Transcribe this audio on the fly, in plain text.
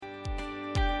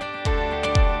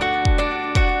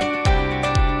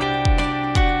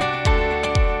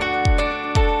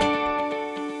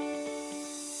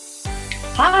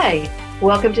Hi,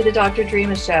 welcome to the Dr.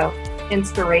 Dreama Show,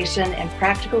 inspiration and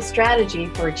practical strategy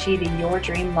for achieving your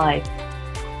dream life.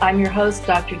 I'm your host,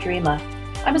 Dr. Dreama.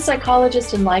 I'm a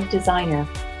psychologist and life designer.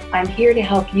 I'm here to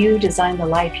help you design the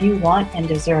life you want and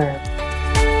deserve.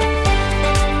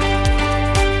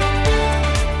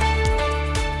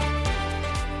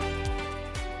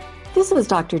 This is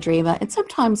Dr. Dreama, and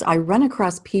sometimes I run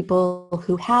across people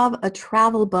who have a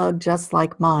travel bug just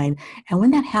like mine. And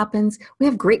when that happens, we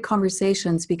have great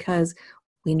conversations because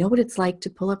we know what it's like to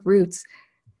pull up roots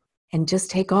and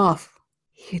just take off.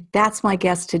 That's my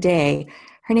guest today.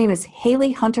 Her name is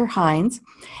Hayley Hynes,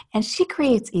 and she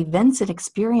creates events and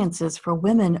experiences for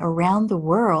women around the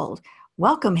world.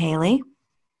 Welcome, Hayley.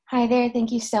 Hi there.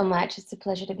 Thank you so much. It's a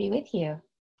pleasure to be with you.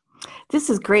 This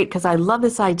is great because I love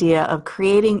this idea of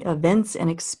creating events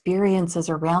and experiences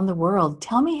around the world.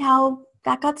 Tell me how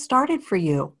that got started for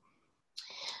you.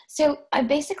 So I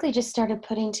basically just started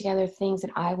putting together things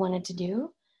that I wanted to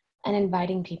do and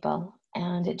inviting people.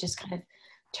 And it just kind of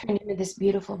turned into this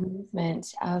beautiful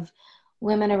movement of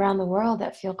women around the world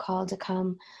that feel called to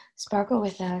come sparkle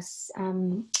with us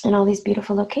in all these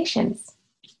beautiful locations.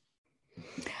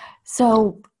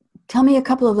 So tell me a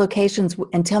couple of locations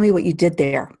and tell me what you did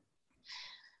there.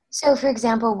 So, for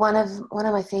example, one of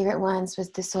my favorite ones was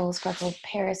the Soul Sparkle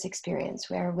Paris experience,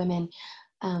 where women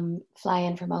fly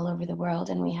in from all over the world,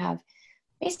 and we have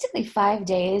basically 5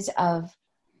 days of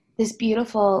this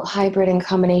beautiful hybrid and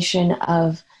combination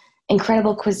of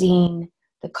incredible cuisine,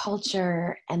 the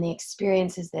culture, and the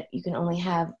experiences that you can only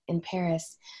have in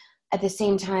Paris, at the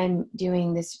same time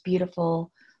doing this beautiful,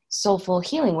 soulful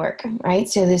healing work, right?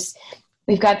 So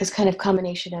we've got this kind of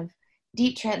combination of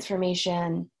deep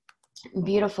transformation,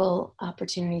 beautiful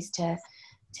opportunities to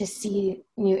see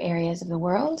new areas of the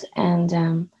world and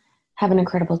have an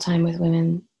incredible time with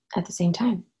women at the same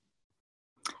time.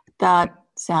 That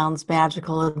sounds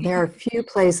magical. There are few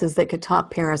places that could top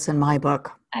Paris in my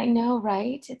book. I know,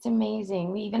 right? It's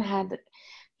amazing. We even had,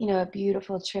 a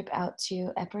beautiful trip out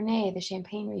to Epernay, the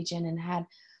Champagne region, and had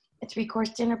a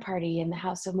 3-course dinner party in the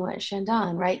house of Moet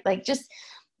Chandon, right?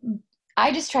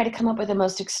 I just try to come up with the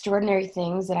most extraordinary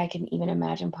things that I can even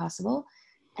imagine possible.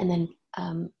 And then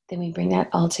we bring that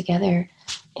all together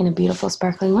in a beautiful,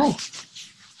 sparkling way.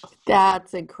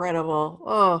 That's incredible.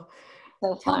 Oh,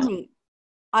 So tell fun. me,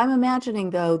 I'm imagining,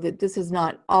 though, that this has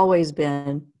not always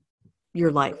been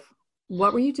your life.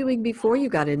 What were you doing before you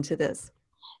got into this?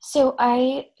 So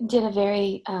I did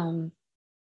I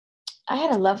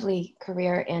had a lovely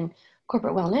career in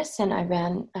corporate wellness, and I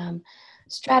ran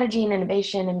strategy and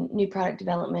innovation and new product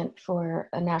development for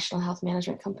a national health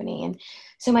management company. And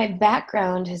so my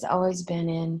background has always been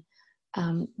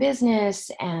in business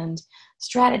and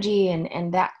strategy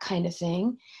and that kind of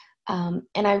thing. And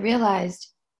I realized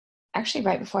actually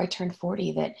right before I turned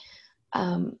 40 that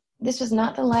this was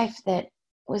not the life that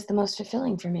was the most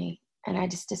fulfilling for me. And I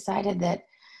just decided that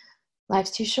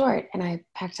life's too short. And I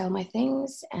packed all my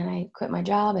things and I quit my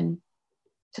job and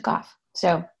took off.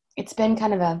 So it's been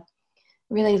kind of a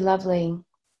really lovely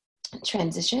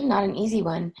transition, not an easy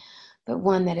one, but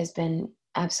one that has been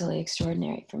absolutely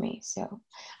extraordinary for me. So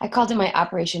I called it my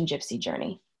Operation Gypsy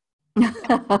journey.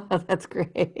 That's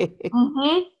great.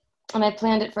 Mm-hmm. And I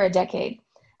planned it for a decade.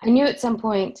 I knew at some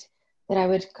point that I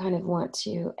would kind of want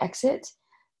to exit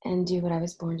and do what I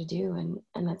was born to do.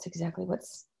 And that's exactly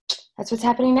what's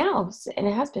happening now. And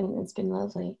it's been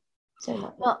lovely. So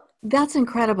lovely. Well, that's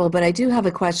incredible, but I do have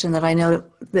a question that I know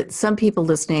that some people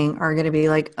listening are going to be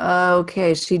like,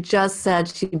 okay, she just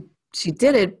said she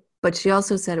did it, but she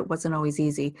also said it wasn't always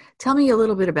easy. Tell me a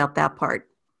little bit about that part.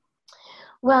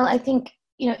 Well, I think,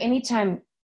 anytime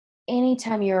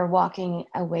you're walking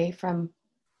away from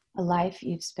a life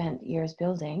you've spent years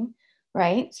building,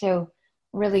 right? So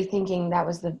really thinking that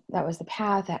was the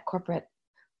path, that corporate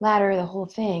ladder, the whole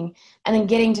thing, and then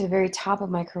getting to the very top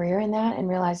of my career in that and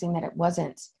realizing that it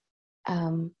wasn't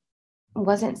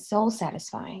soul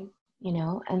satisfying,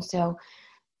 and so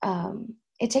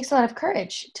it takes a lot of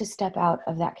courage to step out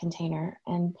of that container,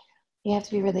 and you have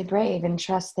to be really brave and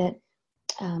trust that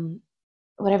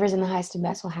whatever's in the highest and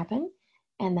best will happen.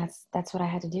 And that's what I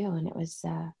had to do. And it was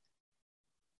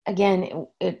again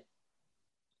it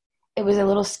was a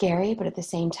little scary, but at the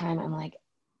same time I'm like,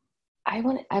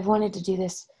 I've wanted to do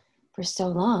this for so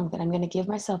long that I'm going to give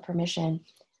myself permission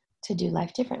to do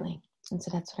life differently. And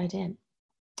so that's what I did.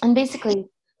 And basically,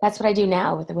 that's what I do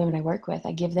now with the women I work with.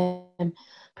 I give them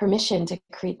permission to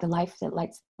create the life that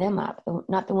lights them up,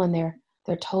 not the one they're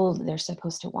told they're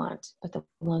supposed to want, but the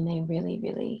one they really,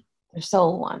 really, their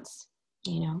soul wants,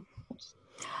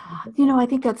 I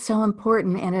think that's so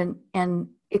important, and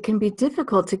it can be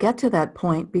difficult to get to that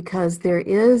point because there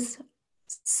is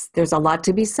there's a lot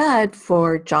to be said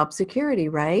for job security,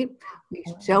 right? We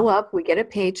show up, we get a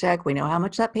paycheck, we know how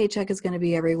much that paycheck is going to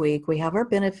be every week. We have our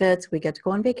benefits, we get to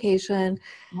go on vacation,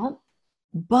 Yep.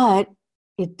 but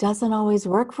it doesn't always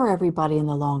work for everybody in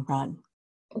the long run.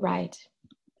 Right.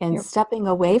 And You're, stepping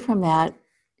away from that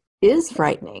is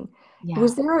frightening. yeah.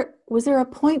 Was there a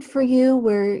point for you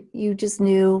where you just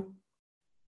knew,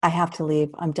 I have to leave,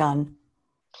 I'm done?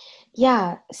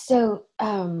 Yeah. So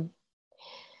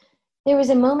there was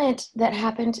a moment that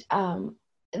happened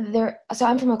there. So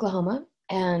I'm from Oklahoma,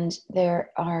 and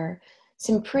there are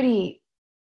some pretty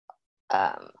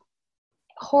um,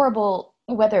 horrible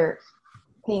weather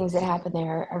things that happen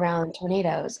there around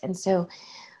tornadoes. And so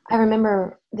I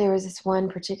remember there was this one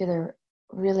particular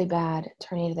really bad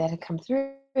tornado that had come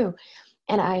through,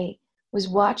 and I was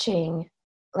watching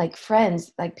like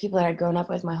friends, like people that I'd grown up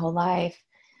with my whole life,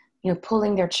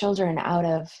 pulling their children out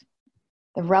of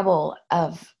the rubble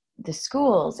of the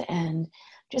schools, and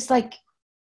just like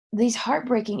these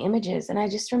heartbreaking images. And I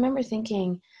just remember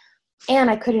thinking, and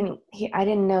I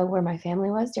didn't know where my family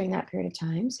was during that period of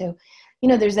time. So,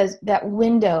 there's that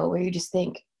window where you just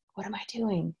think, what am I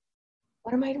doing?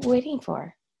 What am I waiting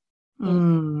for?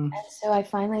 Mm. And so I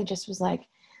finally just was like,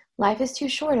 life is too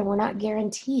short and we're not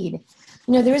guaranteed.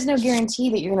 There is no guarantee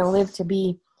that you're going to live to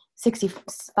be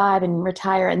 65 and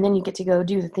retire, and then you get to go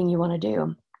do the thing you want to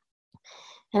do.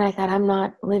 And I thought, I'm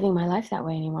not living my life that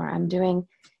way anymore. I'm doing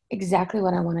exactly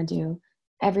what I want to do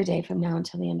every day from now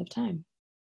until the end of time.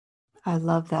 I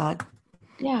love that.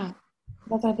 Yeah,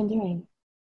 that's what I've been doing.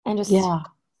 And just Yeah.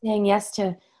 saying yes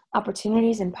to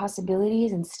opportunities and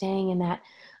possibilities, and staying in that,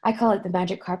 I call it the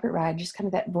magic carpet ride, just kind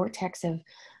of that vortex of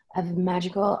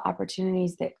magical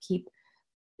opportunities that keep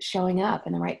showing up,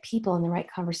 and the right people and the right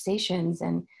conversations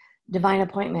and divine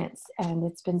appointments. And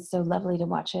it's been so lovely to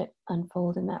watch it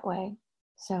unfold in that way.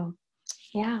 So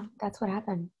yeah, that's what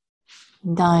happened.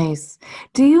 Nice.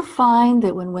 Do you find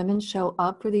that when women show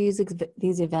up for these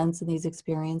events and these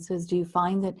experiences, do you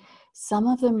find that some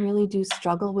of them really do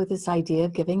struggle with this idea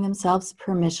of giving themselves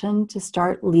permission to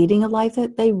start leading a life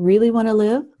that they really want to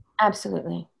live?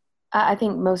 Absolutely. I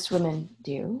think most women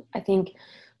do. I think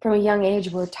from a young age,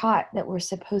 we're taught that we're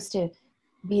supposed to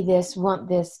be this, want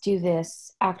this, do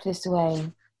this, act this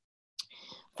way,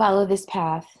 follow this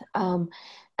path. And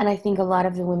I think a lot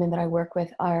of the women that I work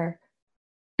with are,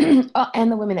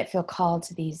 and the women that feel called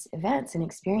to these events and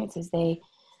experiences,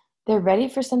 they're ready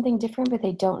for something different, but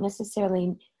they don't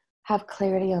necessarily have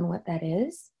clarity on what that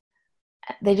is.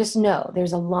 They just know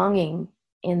there's a longing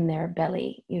in their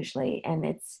belly usually, and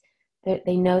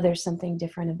they know there's something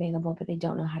different available, but they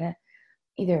don't know how to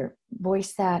either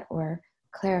voice that or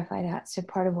clarify that. So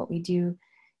part of what we do,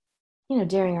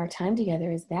 during our time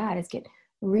together is get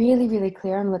really, really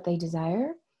clear on what they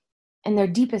desire and their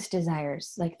deepest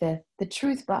desires, like the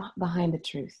truth behind the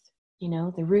truth,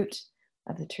 the root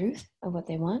of the truth of what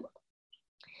they want.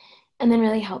 And then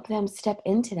really help them step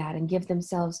into that and give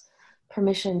themselves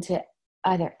permission to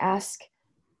either ask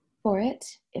for it,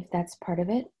 if that's part of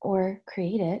it, or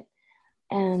create it.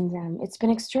 And it's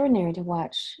been extraordinary to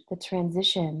watch the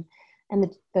transition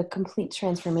and the complete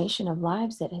transformation of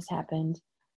lives that has happened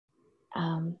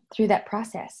through that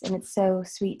process. And it's so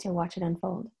sweet to watch it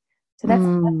unfold. So that's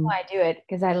Mm. why I do it,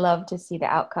 because I love to see the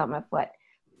outcome of what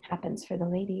happens for the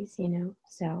ladies,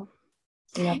 So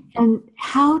we love. And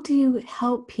how do you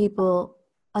help people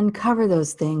uncover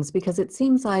those things? Because it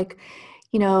seems like,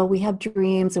 we have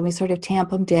dreams and we sort of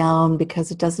tamp them down because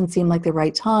it doesn't seem like the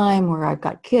right time, or I've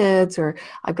got kids, or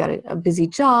I've got a busy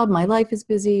job, my life is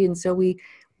busy. And so we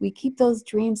keep those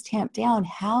dreams tamped down.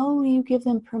 How do you give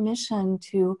them permission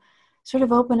to sort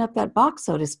of open up that box,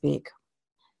 so to speak?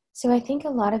 So I think a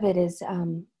lot of it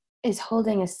is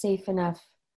holding a safe enough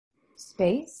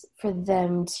space for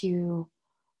them to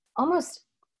almost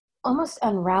almost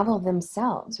unravel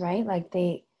themselves, right? Like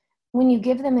when you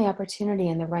give them the opportunity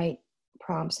and the right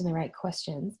prompts and the right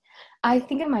questions. I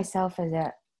think of myself as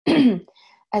a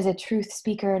as a truth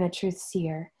speaker and a truth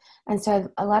seer. And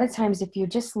so a lot of times, if you're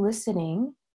just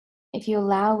listening, if you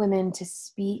allow women to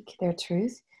speak their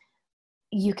truth,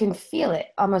 you can feel it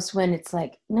almost when it's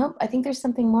like, nope, I think there's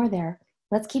something more there.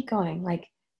 Let's keep going. Like,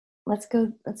 let's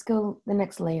go the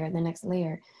next layer, the next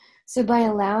layer. So by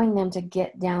allowing them to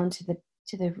get down to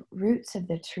the roots of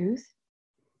the truth,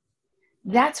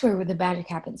 that's where the magic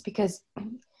happens, because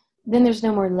then there's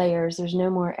no more layers, there's no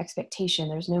more expectation,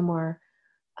 there's no more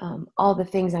all the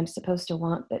things I'm supposed to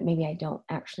want but maybe I don't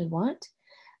actually want.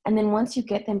 And then once you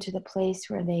get them to the place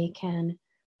where they can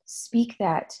speak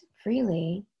that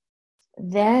freely,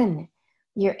 then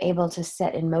you're able to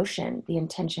set in motion the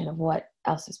intention of what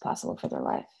else is possible for their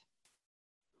life.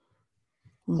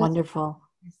 So it's, Wonderful.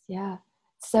 yeah,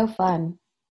 so fun.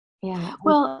 Yeah.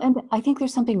 Well, and I think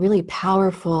there's something really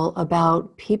powerful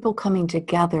about people coming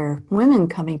together, women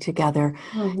coming together,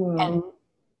 Mm-hmm. and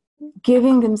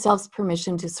giving themselves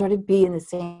permission to sort of be in the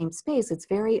same space. It's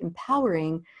very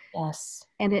empowering, Yes.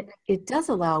 and it does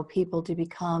allow people to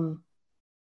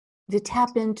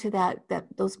tap into that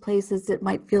those places that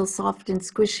might feel soft and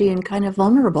squishy and kind of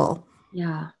vulnerable.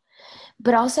 Yeah.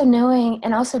 But also knowing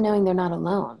they're not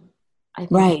alone, I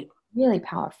think is Right. really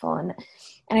powerful. And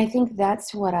I think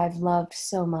that's what I've loved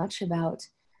so much about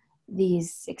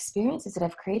these experiences that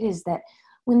I've created is that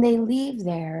when they leave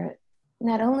there,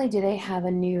 not only do they have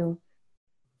a new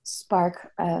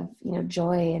spark of,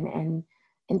 joy and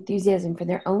enthusiasm for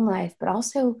their own life, but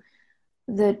also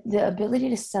the ability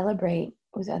to celebrate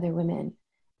with other women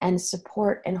and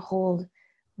support and hold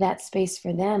that space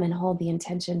for them and hold the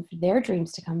intention for their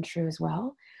dreams to come true as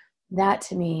well. That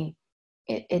to me,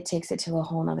 it takes it to a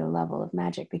whole nother level of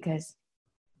magic, because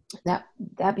that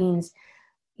that means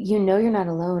you're not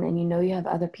alone, and you have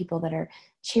other people that are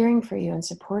cheering for you and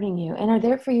supporting you and are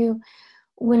there for you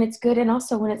when it's good and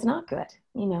also when it's not good.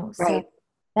 So Right.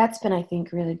 that's been, I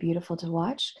think, really beautiful to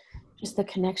watch, just the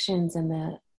connections and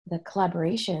the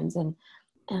collaborations and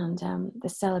the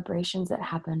celebrations that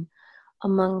happen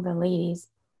among the ladies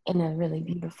in a really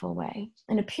beautiful way,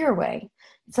 in a pure way.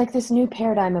 It's like this new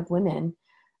paradigm of women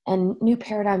and new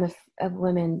paradigm of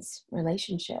women's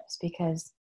relationships,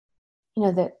 because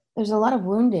that there's a lot of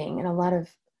wounding and a lot of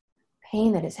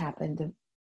pain that has happened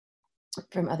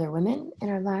from other women in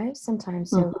our lives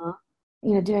sometimes. So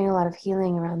Mhm. doing a lot of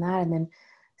healing around that, and then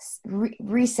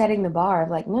resetting the bar of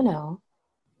like, no,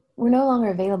 we're no longer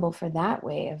available for that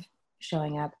way of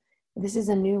showing up. This is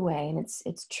a new way, and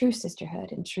it's true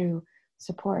sisterhood and true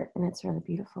support, and it's really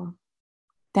beautiful.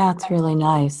 That's really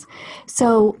nice.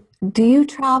 So, do you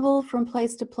travel from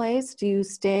place to place? Do you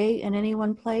stay in any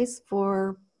one place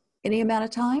for any amount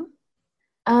of time?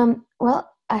 Well,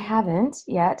 I haven't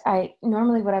yet. I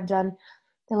normally what I've done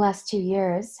the last 2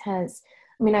 years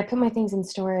I put my things in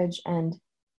storage and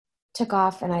took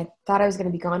off, and I thought I was going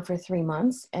to be gone for 3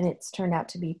 months, and it's turned out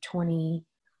to be 21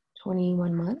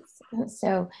 months.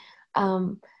 So,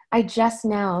 I just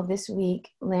now this week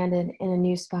landed in a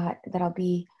new spot that I'll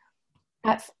be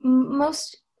at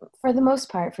most for the most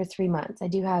part for 3 months. I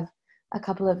do have a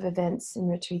couple of events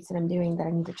and retreats that I'm doing that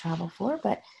I need to travel for,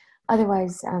 but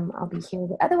otherwise, I'll be here.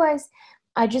 But otherwise,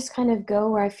 I just kind of go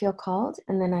where I feel called,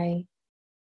 and then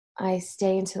I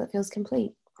stay until it feels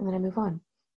complete, and then I move on.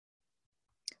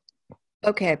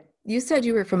 Okay, you said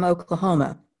you were from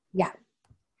Oklahoma. Yeah.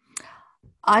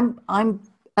 I'm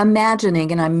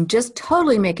imagining, and I'm just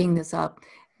totally making this up,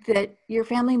 that your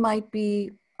family might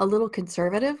be a little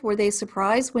conservative. Were they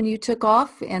surprised when you took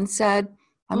off and said,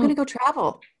 "I'm going Mm. to go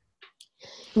travel"?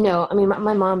 No,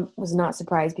 my mom was not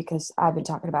surprised because I've been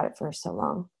talking about it for so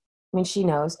long. She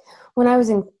knows. When I was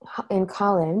in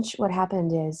college, what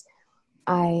happened is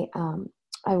I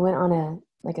went on a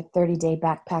 30-day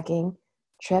backpacking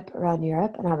trip around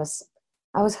Europe, and I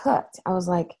was hooked. I was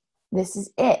like, this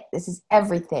is it. This is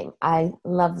everything. I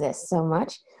love this so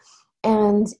much.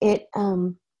 And it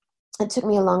took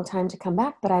me a long time to come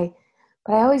back, but I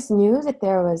always knew that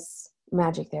there was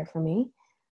magic there for me.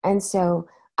 And so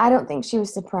I don't think she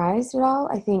was surprised at all.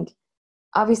 I think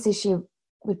obviously she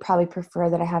would probably prefer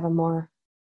that I have a more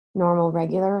normal,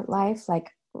 regular life,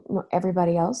 like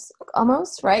everybody else,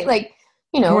 almost, right? Like,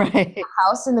 Right. the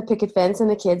house and the picket fence and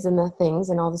the kids and the things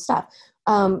and all the stuff.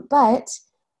 But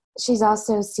she's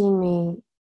also seen me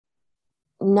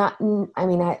not,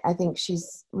 I think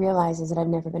she's realizes that I've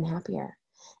never been happier.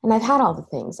 And I've had all the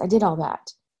things. I did all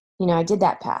that. I did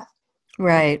that path.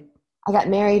 Right. I got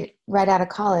married right out of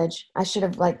college. I should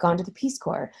have gone to the Peace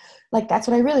Corps. Like that's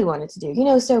what I really wanted to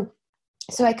do.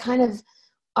 So I kind of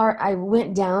I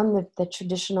went down the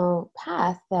traditional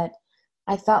path that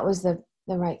I thought was the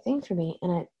right thing for me.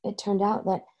 And it turned out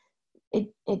that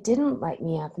it didn't light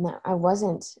me up, and that I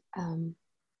wasn't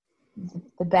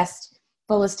the best,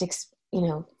 fullest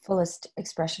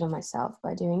expression of myself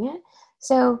by doing it.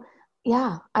 So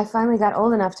yeah, I finally got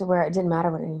old enough to where it didn't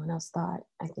matter what anyone else thought,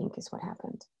 I think is what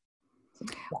happened. So,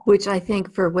 yeah. Which I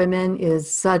think for women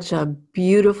is such a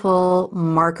beautiful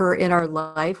marker in our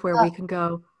life where we can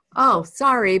go, "Oh,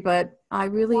 sorry, but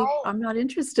Right? I'm not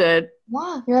interested."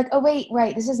 Yeah. You're like, oh wait,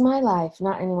 right, this is my life,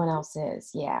 not anyone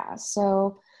else's. Yeah.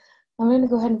 So I'm going to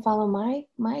go ahead and follow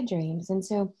my dreams. And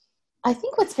so I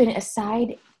think what's been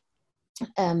aside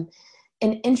um,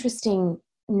 an interesting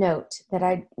note that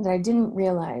I didn't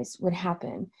realize would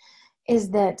happen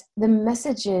is that the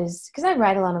messages, because I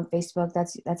write a lot on Facebook.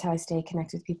 That's how I stay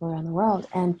connected with people around the world.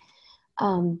 And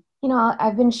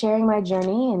I've been sharing my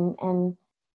journey, and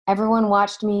everyone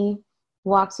watched me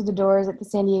walk through the doors at the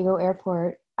San Diego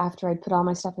airport after I'd put all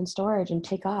my stuff in storage and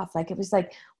take off. Like, it was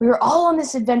like we were all on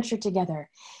this adventure together.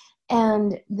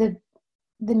 And the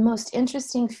most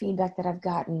interesting feedback that I've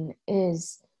gotten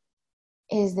is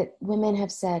that women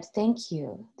have said, thank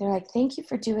you. They're like, thank you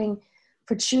for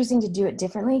choosing to do it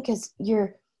differently, because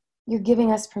you're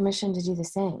giving us permission to do the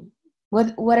same,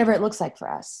 whatever it looks like for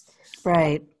us.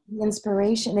 Right. The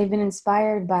inspiration, they've been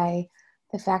inspired by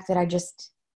the fact that I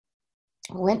just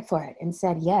went for it and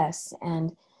said yes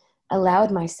and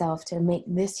allowed myself to make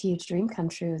this huge dream come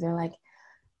true. They're like,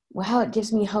 wow, it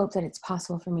gives me hope that it's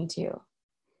possible for me too,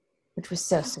 which was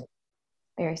so sweet.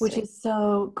 Very Which sweet. is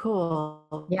so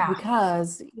cool Yeah.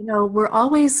 because, we're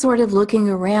always sort of looking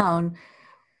around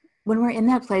when we're in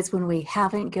that place when we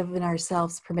haven't given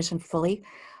ourselves permission fully.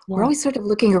 We're Yeah. always sort of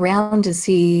looking around to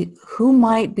see who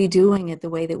might be doing it the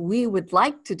way that we would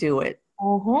like to do it.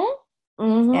 Mm-hmm.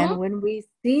 Mm-hmm. And when we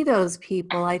see those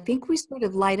people, I think we sort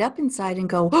of light up inside and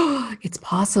go, oh, it's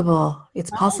possible.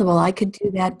 It's Right. possible. I could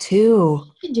do that too.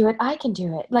 You can do it. I can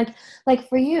do it. Like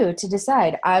for you to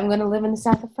decide, I'm going to live in the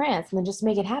south of France and then just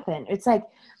make it happen. It's like,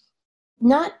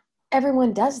 not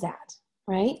everyone does that,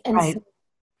 right? And Right. so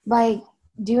by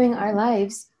doing our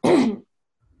lives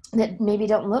that maybe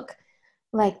don't look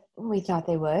like we thought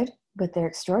they would, but they're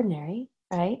extraordinary,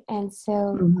 right? And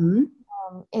so Mm-hmm.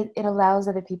 it allows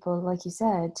other people, like you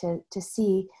said, to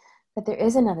see that there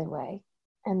is another way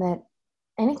and that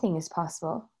anything is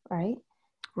possible, right?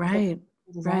 If Right.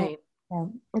 you desire. Right.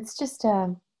 So it's just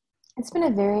it's been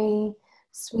a very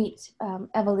sweet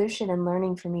evolution and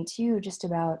learning for me too, just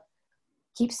about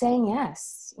keep saying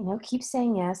yes, keep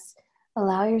saying yes,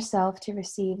 allow yourself to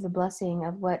receive the blessing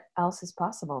of what else is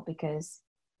possible, because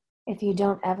if you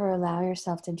don't ever allow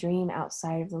yourself to dream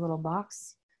outside of the little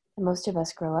box that most of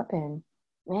us grow up in,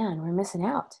 man, we're missing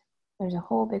out. There's a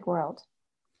whole big world.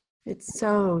 It's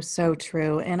so, so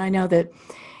true. And I know that,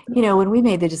 when we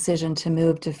made the decision to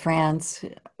move to France,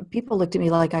 people looked at me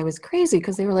like I was crazy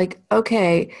because they were like,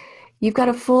 okay, you've got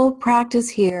a full practice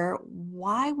here.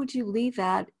 Why would you leave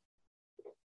that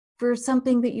for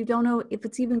something that you don't know if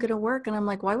it's even going to work? And I'm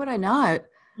like, why would I not?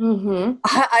 Mm-hmm.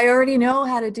 I already know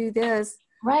how to do this.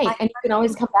 I Right. And you can have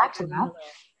always to come back back to up that. another.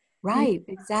 Right,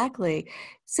 exactly.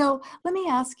 So let me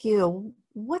ask you,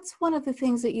 what's one of the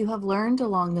things that you have learned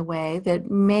along the way that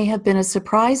may have been a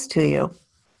surprise to you?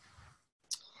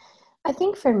 I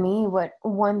think for me, what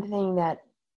one thing that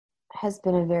has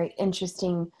been a very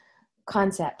interesting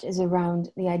concept is around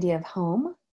the idea of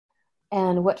home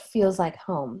and what feels like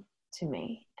home to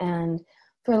me. And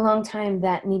for a long time,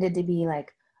 that needed to be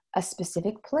like a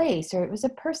specific place, or it was a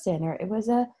person, or it was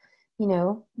the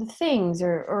things,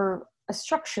 or a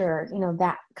structure,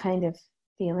 that kind of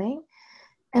feeling.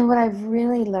 And what I've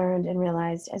really learned and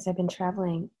realized as I've been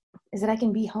traveling is that I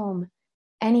can be home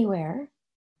anywhere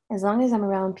as long as I'm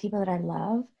around people that I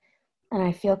love and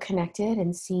I feel connected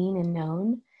and seen and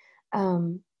known.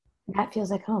 Um, that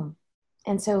feels like home.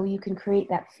 And so you can create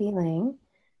that feeling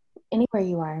anywhere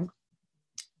you are,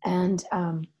 and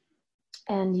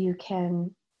you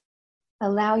can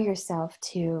allow yourself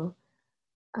to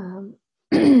um,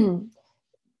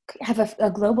 have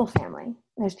a global family.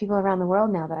 There's people around the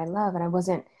world now that I love, and I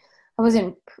wasn't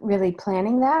really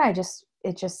planning that.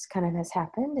 It just kind of has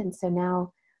happened, and so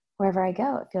now wherever I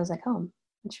go, it feels like home,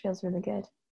 which feels really good.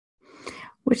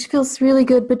 Which feels really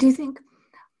good, but do you think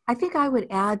I think I would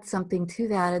add something to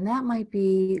that, and that might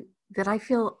be that I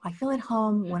feel at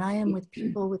home when I am with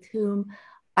people with whom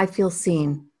I feel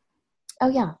seen. Oh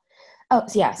yeah, oh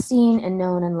so yeah, seen and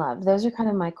known and loved. Those are kind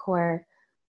of my core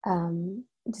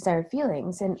desired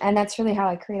feelings, and that's really how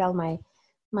I create all my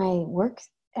work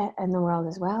in the world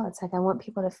as well. It's like I want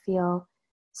people to feel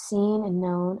seen and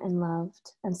known and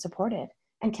loved and supported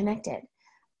and connected.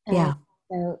 And Yeah.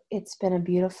 so it's been a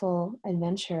beautiful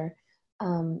adventure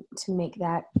to make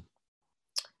that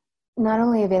not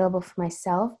only available for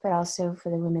myself, but also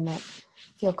for the women that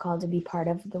feel called to be part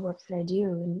of the work that I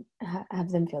do, and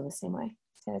have them feel the same way.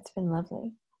 So it's been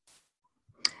lovely.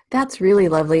 That's really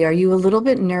lovely. Are you a little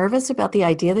bit nervous about the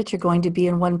idea that you're going to be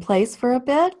in one place for a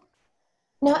bit?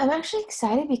 No, I'm actually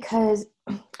excited because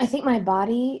I think my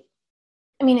body,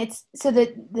 I mean, it's so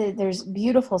that there's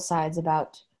beautiful sides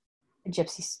about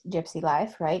gypsy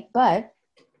life, right? But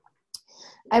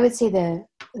I would say the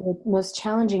most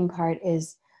challenging part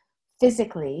is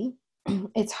physically.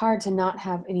 It's hard to not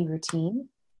have any routine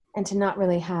and to not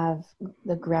really have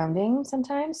the grounding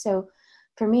sometimes. So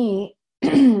for me,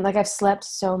 like I've slept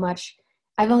so much.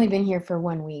 I've only been here for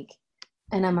 1 week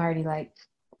and I'm already like,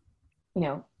 you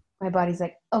know, my body's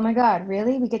like, oh my God,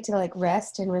 really? We get to like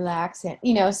rest and relax. And,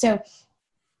 you know, so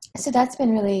that's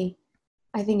been really,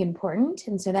 I think, important.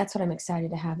 And so that's what I'm excited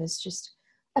to have, is just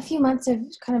a few months of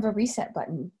kind of a reset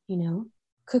button, you know,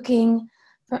 cooking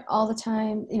for all the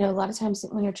time. You know, a lot of times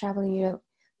when you're traveling, you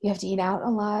have to eat out a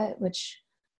lot, which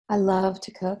I love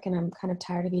to cook, and I'm kind of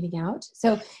tired of eating out.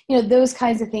 So, you know, those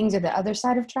kinds of things are the other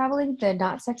side of traveling, the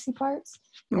not sexy parts.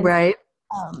 And Right.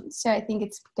 so I think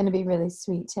it's going to be really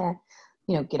sweet to,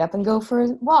 you know, get up and go for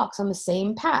walks on the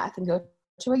same path and go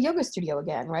to a yoga studio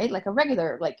again, right? Like a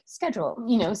regular like schedule,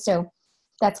 you know. So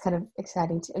that's kind of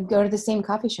exciting to go to the same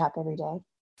coffee shop every day.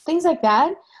 Things like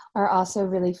that are also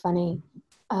really funny.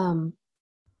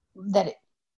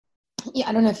 Yeah,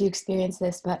 I don't know if you experience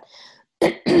this, but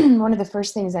one of the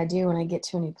first things I do when I get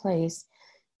to a new place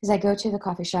is I go to the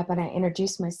coffee shop and I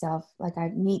introduce myself, like I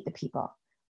meet the people.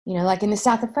 You know, like in the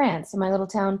south of France, in my little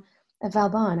town of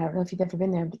Valbonne. I don't know if you've ever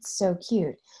been there, but it's so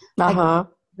cute. I Uh-huh.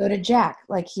 go to Jack,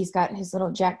 like he's got his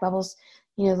little Jack Bubbles,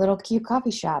 you know, little cute coffee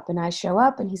shop, and I show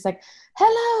up and he's like,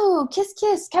 hello, kiss,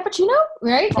 kiss, cappuccino,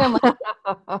 right? And I'm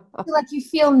like you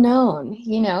feel known,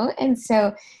 you know? And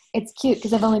so it's cute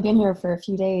because I've only been here for a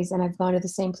few days and I've gone to the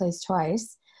same place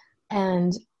twice.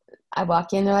 And I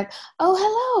walk in, they're like, oh,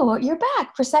 hello, you're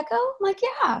back. Prosecco? I'm like,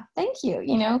 yeah, thank you.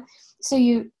 You know, so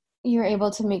you're able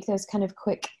to make those kind of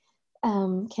quick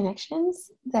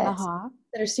connections Uh-huh.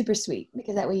 that are super sweet,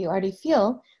 because that way you already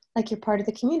feel like you're part of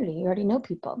the community. You already know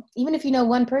people. Even if you know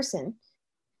one person,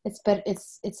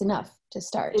 it's enough to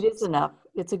start. It is enough.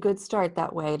 It's a good start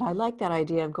that way. And I like that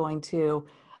idea of going to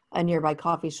a nearby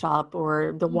coffee shop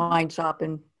or the Mhm. wine shop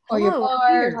and, Or your hello, I'm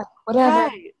bar, here. like whatever.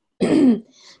 Right.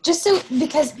 Just so,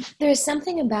 because there's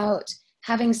something about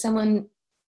having someone,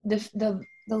 the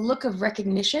look of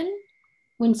recognition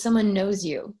when someone knows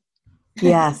you.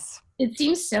 Yes. It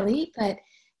seems silly, but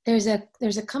there's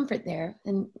a comfort there,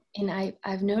 and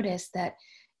I've noticed that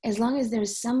as long as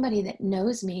there's somebody that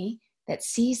knows me, that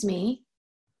sees me,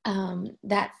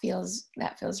 that feels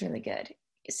really good.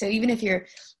 So even if you're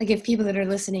like, if people that are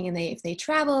listening and if they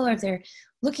travel, or if they're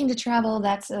looking to travel,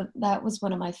 that was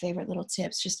one of my favorite little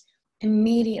tips. Just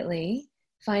immediately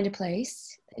find a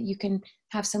place that you can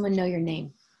have someone know your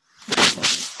name.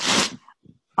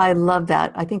 I love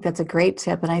that. I think that's a great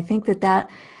tip. And I think that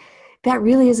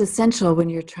really is essential when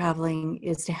you're traveling,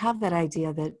 is to have that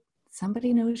idea that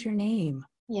somebody knows your name.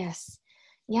 Yes.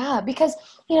 Yeah, because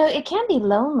you know, it can be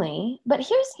lonely, but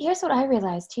here's what I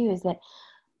realized too, is that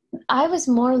I was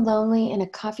more lonely in a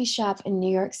coffee shop in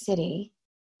New York City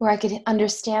where I could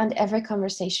understand every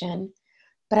conversation,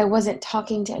 but I wasn't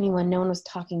talking to anyone. No one was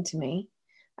talking to me.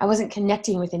 I wasn't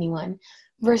connecting with anyone,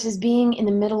 versus being in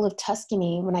the middle of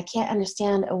Tuscany when I can't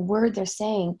understand a word they're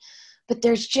saying, but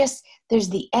there's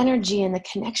the energy and the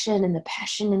connection and the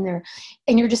passion in there.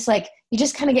 And you're just like, you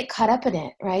just kind of get caught up in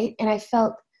it. Right. And I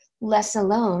felt less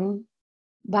alone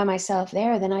by myself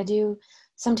there than I do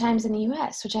sometimes in the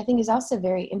US, which I think is also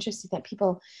very interesting, that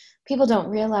people don't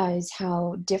realize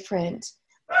how different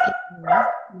it is.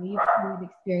 You've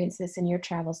experienced this in your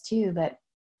travels too, but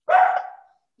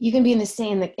you can be in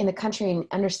the country and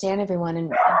understand everyone, and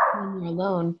when you're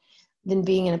alone, than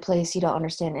being in a place you don't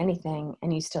understand anything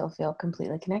and you still feel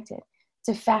completely connected. It's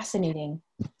a fascinating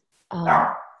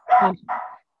um,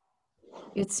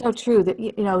 It's so true that,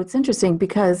 it's interesting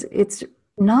because it's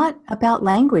not about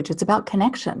language, it's about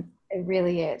connection. it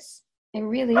really is. It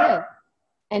really is.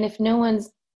 And if no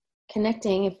one's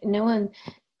connecting, if no one,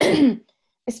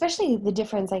 especially the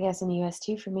difference, I guess, in the US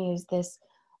too, for me, is this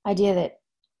idea that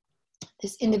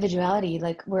this individuality,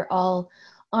 like we're all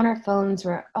on our phones,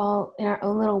 we're all in our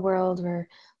own little world,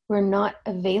 we're not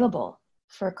available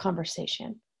for a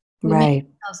conversation. We make Right.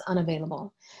 ourselves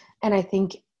unavailable. And I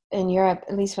think in Europe,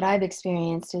 at least what I've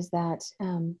experienced, is that,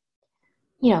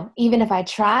 even if I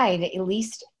try to at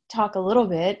least talk a little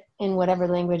bit in whatever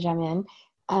language I'm in,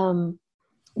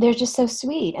 they're just so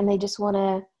sweet, and they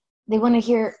want to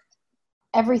hear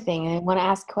everything, and they want to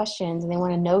ask questions, and they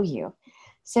want to know you.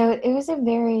 So it's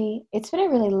been a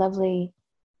really lovely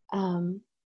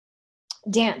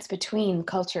dance between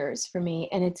cultures for me.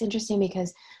 And it's interesting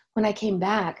because when I came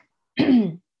back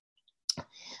 2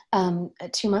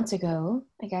 months ago,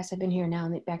 I guess I've been here now,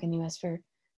 back in the US for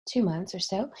 2 months or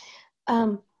so.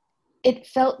 I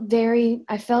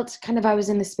felt kind of, I was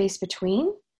in the space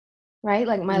between, right?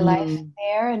 Like my life Mm.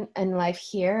 there and life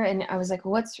here. And I was like,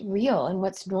 what's real and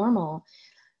what's normal?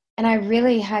 And I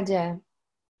really I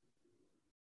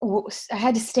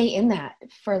had to stay in that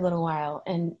for a little while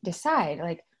and decide,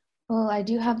 like, well, I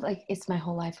do have, like, it's my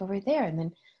whole life over there. And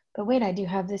then, but wait, I do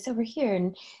have this over here.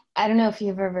 And I don't know if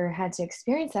you've ever had to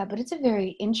experience that, but it's a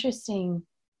very interesting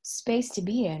space to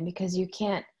be in, because you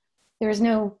can't there is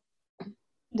no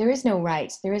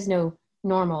right, there is no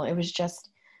normal. It was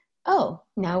just, oh,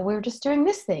 now we're just doing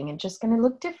this thing and just going to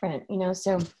look different,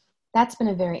 so that's been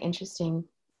a very interesting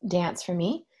dance for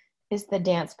me, is the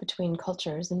dance between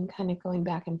cultures and kind of going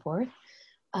back and forth.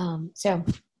 So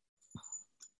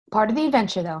part of the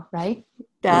adventure though, right?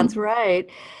 That's right.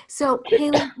 So,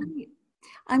 Hayley,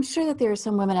 I'm sure that there are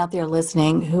some women out there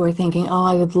listening who are thinking, oh,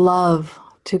 I would love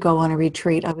to go on a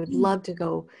retreat. I would love to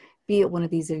go be at one of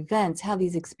these events, have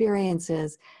these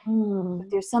experiences. But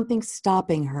there's something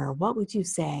stopping her. What would you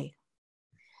say?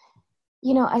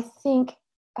 I think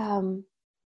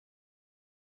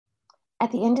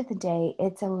at the end of the day,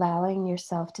 it's allowing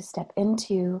yourself to step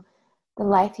into the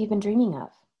life you've been dreaming of.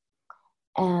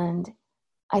 And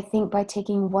I think by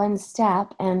taking one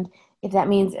step, and if that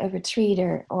means a retreat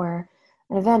or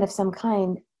an event of some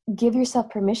kind, give yourself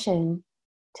permission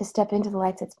to step into the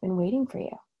life that's been waiting for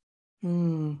you.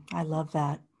 I love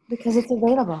that. Because it's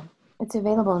available. It's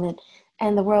available.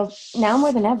 And the world, now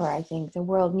more than ever, I think the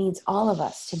world needs all of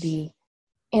us to be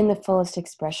in the fullest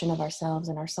expression of ourselves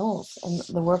and our souls and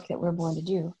the work that we're born to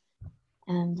do.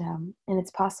 And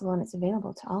it's possible and it's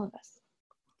available to all of us.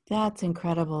 That's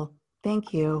incredible.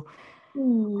 Thank you.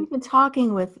 We've been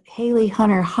talking with Hayley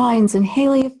Hunter Hynes. And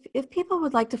Hayley, if people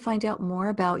would like to find out more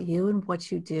about you and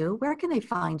what you do, where can they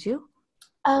find you?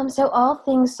 So all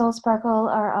things Soul Sparkle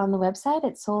are on the website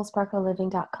at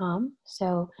soulsparkleliving.com.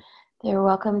 So they're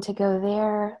welcome to go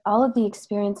there. All of the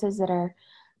experiences that are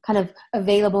kind of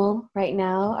available right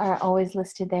now are always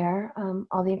listed there,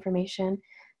 all the information.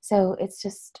 So it's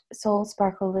just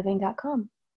soulsparkleliving.com.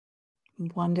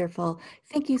 Wonderful.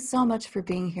 Thank you so much for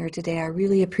being here today. I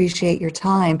really appreciate your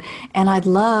time. And I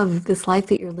love this life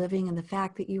that you're living and the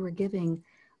fact that you are giving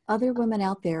other women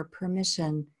out there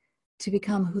permission to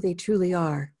become who they truly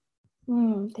are.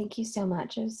 Thank you so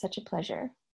much. It was such a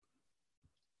pleasure.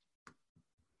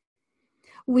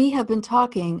 We have been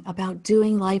talking about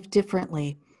doing life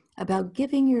differently, about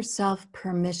giving yourself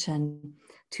permission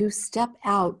to step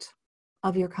out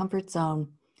of your comfort zone,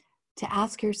 to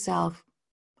ask yourself,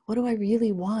 what do I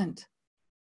really want?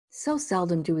 So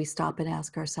seldom do we stop and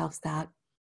ask ourselves that.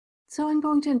 So I'm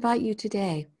going to invite you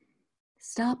today,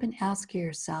 stop and ask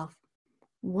yourself,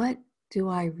 what do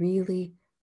I really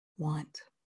want?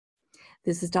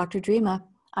 This is Dr. Dreama.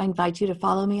 I invite you to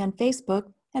follow me on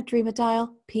Facebook at Dreama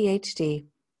Dial PhD.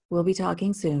 We'll be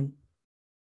talking soon.